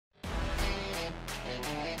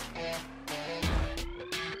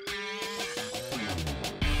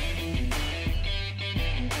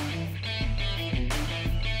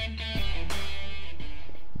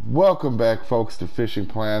Welcome back, folks, to Fishing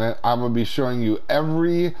Planet. I'm going to be showing you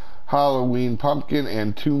every Halloween pumpkin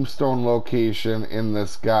and tombstone location in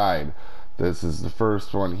this guide. This is the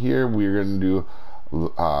first one here. We are going to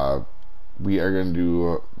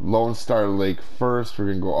do Lone Star Lake first. We're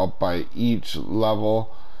going to go up by each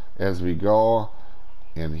level as we go.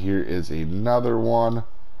 And here is another one.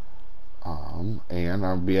 And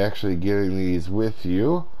I'll be actually getting these with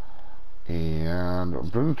you. And I'm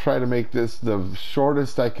going to try to make this the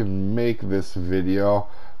shortest I can make this video.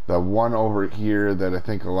 The one over here that I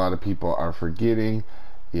think a lot of people are forgetting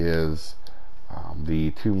is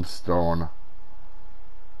the tombstone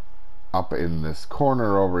up in this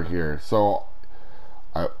corner over here. So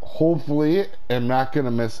I hopefully am not going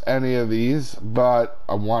to miss any of these, but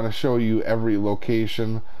I want to show you every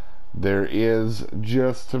location there is,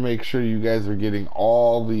 just to make sure you guys are getting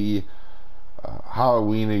all the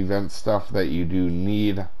Halloween event stuff that you do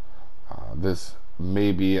need. This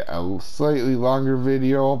may be a slightly longer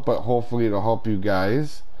video, but hopefully it'll help you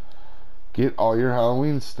guys get all your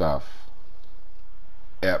Halloween stuff.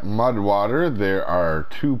 At Mudwater, there are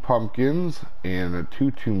 2 pumpkins and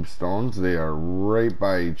 2 tombstones. They are right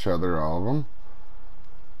by each other, all of them.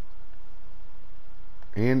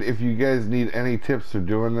 And if you guys need any tips for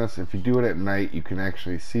doing this, if you do it at night, you can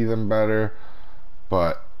actually see them better.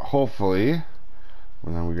 But hopefully,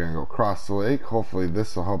 and then we're going to go across the lake. Hopefully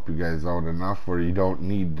this will help you guys out enough where you don't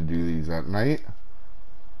need to do these at night.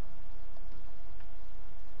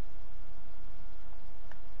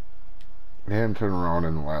 And turn around,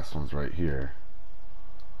 and the last one's right here.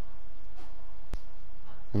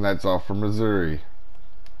 And that's all from Missouri.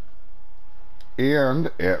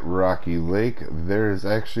 And at Rocky Lake, there is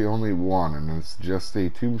actually only one, and it's just a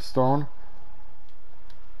tombstone.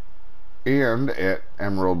 And at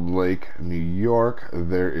Emerald Lake, New York,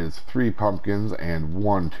 there is 3 pumpkins and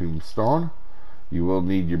 1 tombstone. You will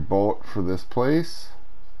need your boat for this place.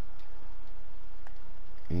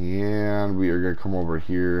 And we are going to come over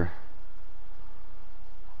here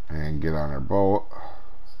and get on our boat.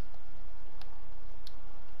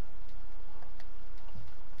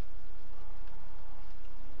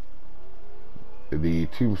 The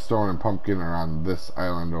tombstone and pumpkin are on this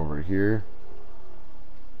island over here.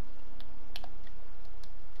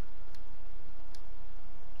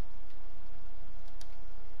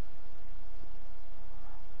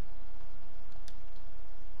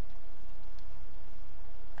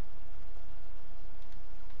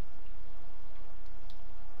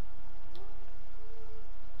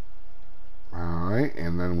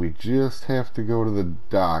 And then we just have to go to the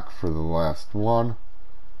dock for the last one.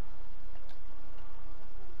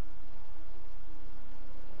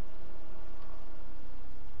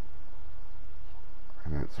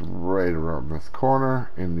 And it's right around this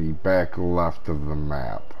corner in the back left of the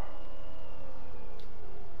map.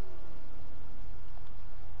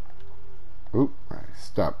 Oop, I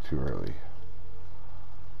stopped too early.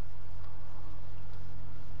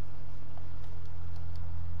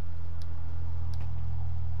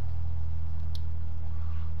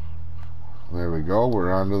 There we go,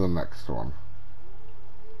 we're on to the next one.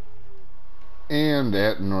 And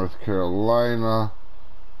at North Carolina,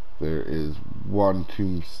 there is 1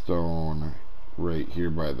 tombstone right here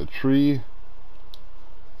by the tree.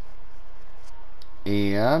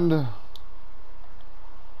 And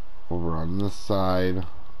over on this side,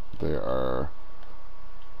 there are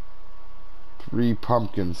 3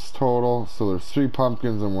 pumpkins total. So there's 3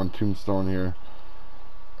 pumpkins and 1 tombstone here.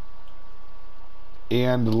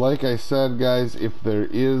 And like I said, guys, if there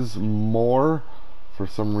is more for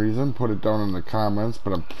some reason, put it down in the comments,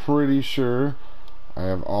 but I'm pretty sure I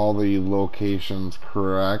have all the locations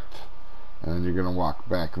correct. And then you're going to walk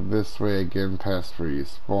back this way again past where you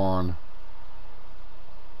spawn,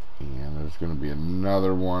 and there's going to be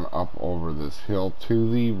another one up over this hill to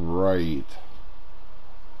the right.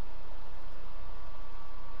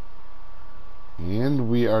 And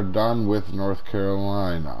we are done with North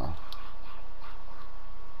Carolina.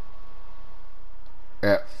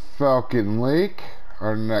 At Falcon Lake,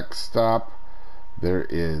 our next stop, there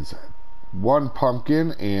is 1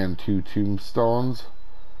 pumpkin and 2 tombstones.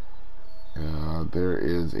 There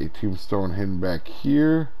is a tombstone hidden back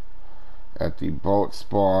here at the boat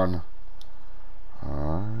spawn.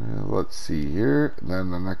 Let's see here. And then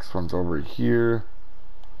the next one's over here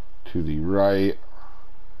to the right.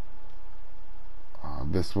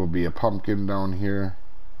 This will be a pumpkin down here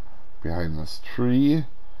behind this tree.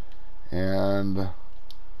 And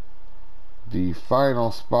the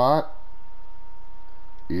final spot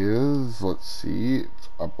is, let's see, it's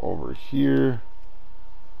up over here.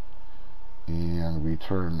 And we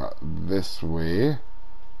turn this way.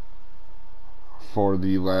 for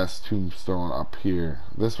the last tombstone up here.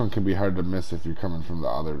 This one can be hard to miss if you're coming from the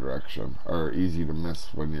other direction, or easy to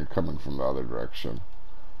miss when you're coming from the other direction.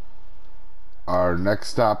 Our next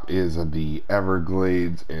stop is the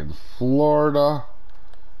Everglades in Florida,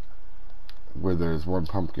 where there's one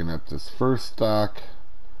pumpkin at this first dock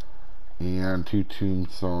and 2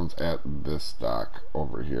 tombstones at this dock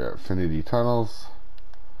over here at Infinity Tunnels.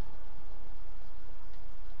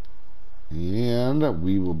 And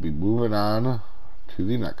we will be moving on to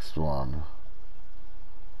the next one.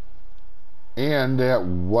 And at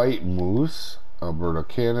White Moose, Alberta,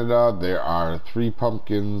 Canada, there are 3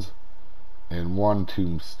 pumpkins and 1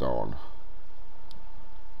 tombstone.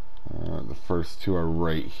 The first 2 are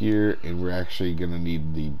right here, and we're actually going to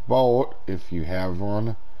need the boat, if you have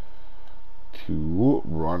one, to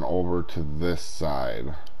run over to this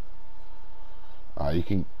side. You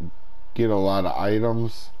can get a lot of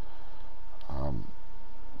items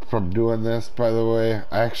from doing this, by the way.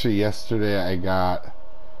 Actually, yesterday I got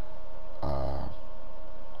I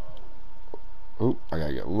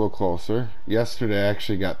gotta get a little closer. Yesterday I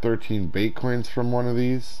actually got 13 bait coins from one of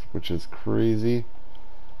these, which is crazy.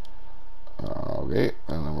 Okay,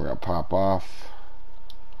 and then we're gonna pop off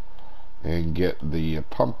and get the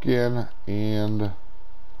pumpkin and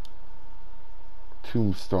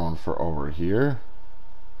tombstone for over here.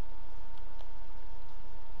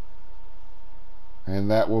 And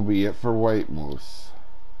that will be it for White Moose.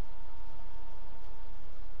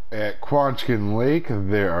 At Quanchkin Lake,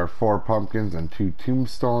 there are 4 pumpkins and 2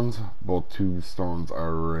 tombstones. Both tombstones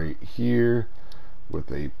are right here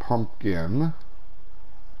with a pumpkin.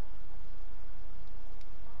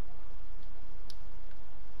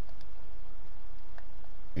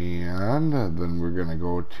 And then we're going to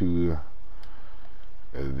go to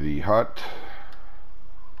the hut,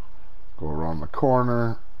 go around the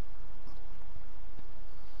corner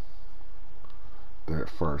there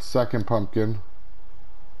for our second pumpkin.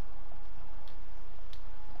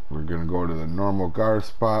 We're going to go to the normal gar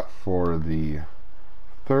spot for the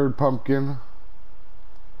third pumpkin.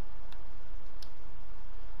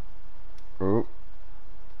 Oh.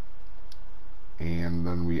 And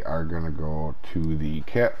then we are going to go to the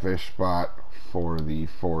catfish spot for the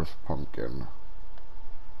 4th pumpkin.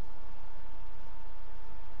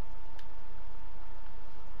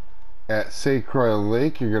 At St. Croix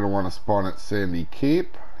Lake, you're going to want to spawn at Sandy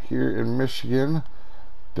Cape here in Michigan.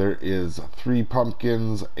 There is 3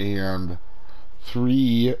 pumpkins and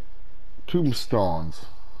 3 tombstones.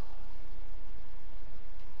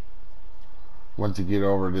 Once you get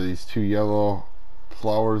over to these 2 yellow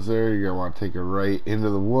flowers there, you're going to want to take a right into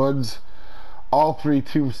the woods. All 3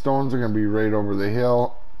 tombstones are going to be right over the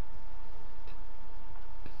hill.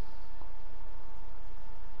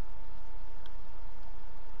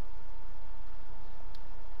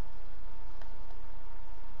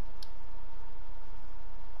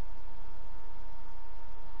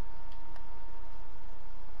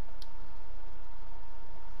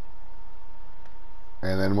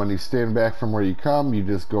 And then when you stand back from where you come, you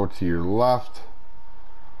just go to your left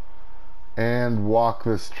and walk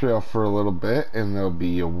this trail for a little bit, and there'll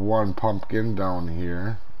be 1 pumpkin down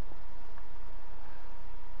here.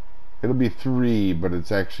 It'll be 3, but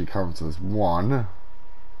it actually counts as 1.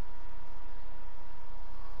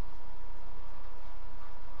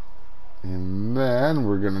 And then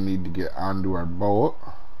we're going to need to get onto our boat.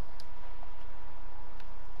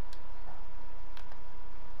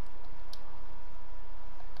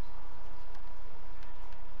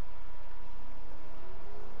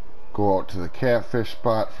 Go out to the catfish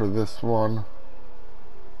spot for this one.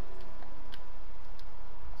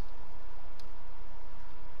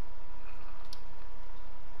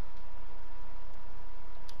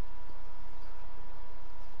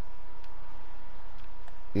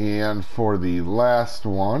 And for the last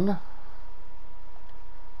one,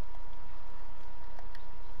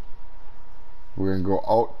 we're going to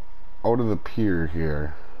go out of the pier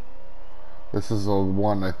here. This is the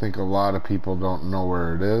one I think a lot of people don't know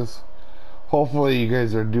where it is. Hopefully you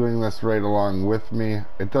guys are doing this right along with me.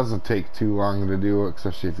 It doesn't take too long to do,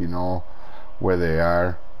 especially if you know where they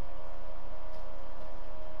are.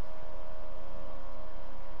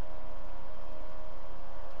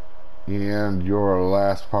 And your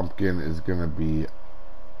last pumpkin is going to be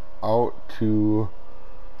out to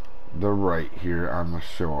the right here on the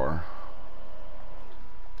shore.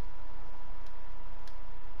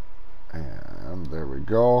 And there we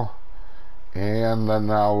go. And then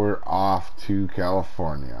now we're off to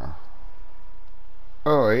California.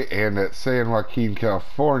 Alright, and at San Joaquin,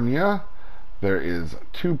 California, there is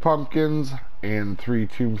 2 pumpkins and 3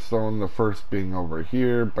 tombstones. The first being over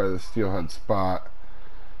here by the steelhead spot.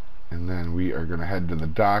 And then we are going to head to the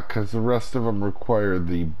dock because the rest of them require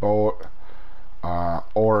the boat.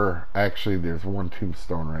 Or actually, there's one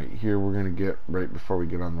tombstone right here we're going to get right before we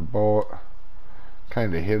get on the boat.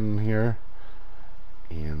 Kind of hidden here.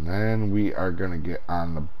 And then we are going to get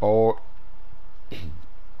on the boat.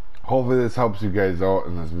 Hopefully this helps you guys out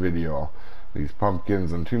in this video. These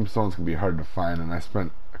pumpkins and tombstones can be hard to find, and I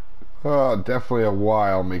spent definitely a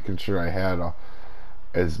while making sure I had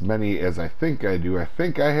as many as I think I do. I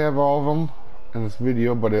think I have all of them in this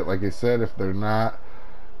video, but like I said, if they're not,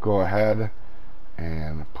 go ahead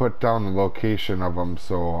and put down the location of them,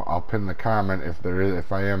 so I'll pin the comment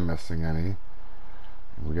if I am missing any.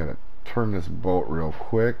 And we gotta turn this boat real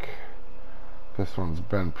quick. This one's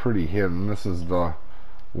been pretty hidden. This is the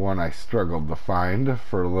one I struggled to find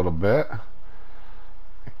for a little bit.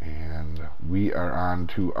 And we are on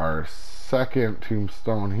to our second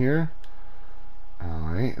tombstone here.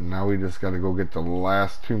 Alright, and now we just got to go get the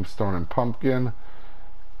last tombstone and pumpkin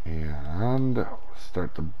and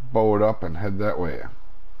start the boat up and head that way.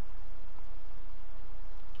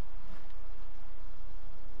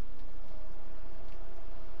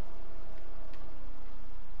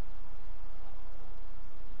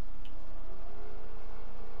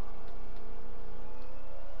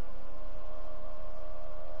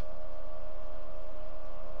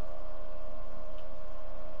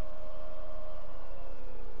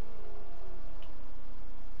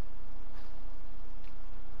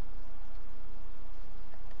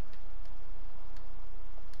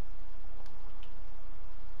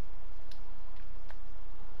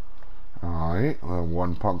 Alright, well,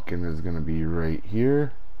 one pumpkin is going to be right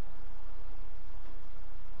here.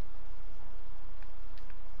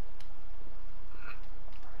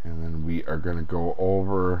 And then we are going to go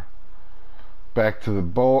over back to the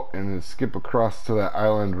boat and then skip across to that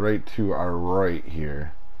island right to our right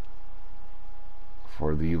here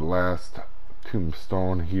for the last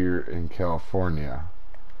tombstone here in California.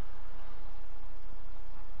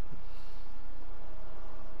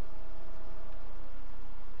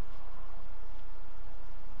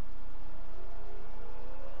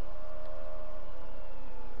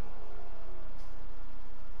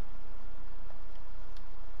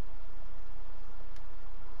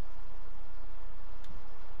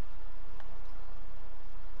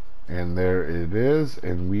 And there it is,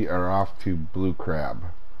 and we are off to Blue Crab.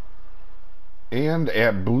 And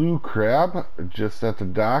at Blue Crab, just at the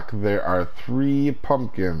dock, there are 3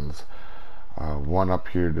 pumpkins. One up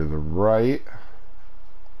here to the right.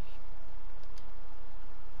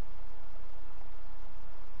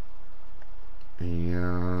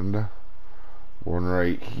 And one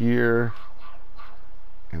right here.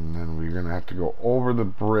 And then we're going to have to go over the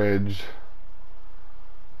bridge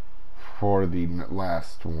for the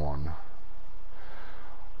last one.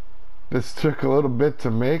 This took a little bit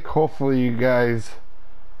to make. Hopefully you guys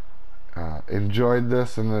enjoyed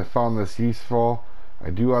this and found this useful.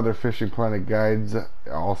 I do other Fishing Planet guides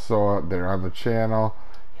also. They're on the channel.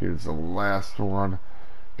 Here's the last one,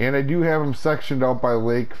 and I do have them sectioned out by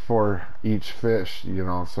lake for each fish, you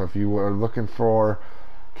know, so if you are looking for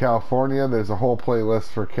California, there's a whole playlist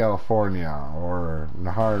for California or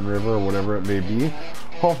Naharan River or whatever it may be.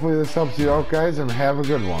 Hopefully this helps you out, guys, and have a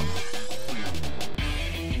good one.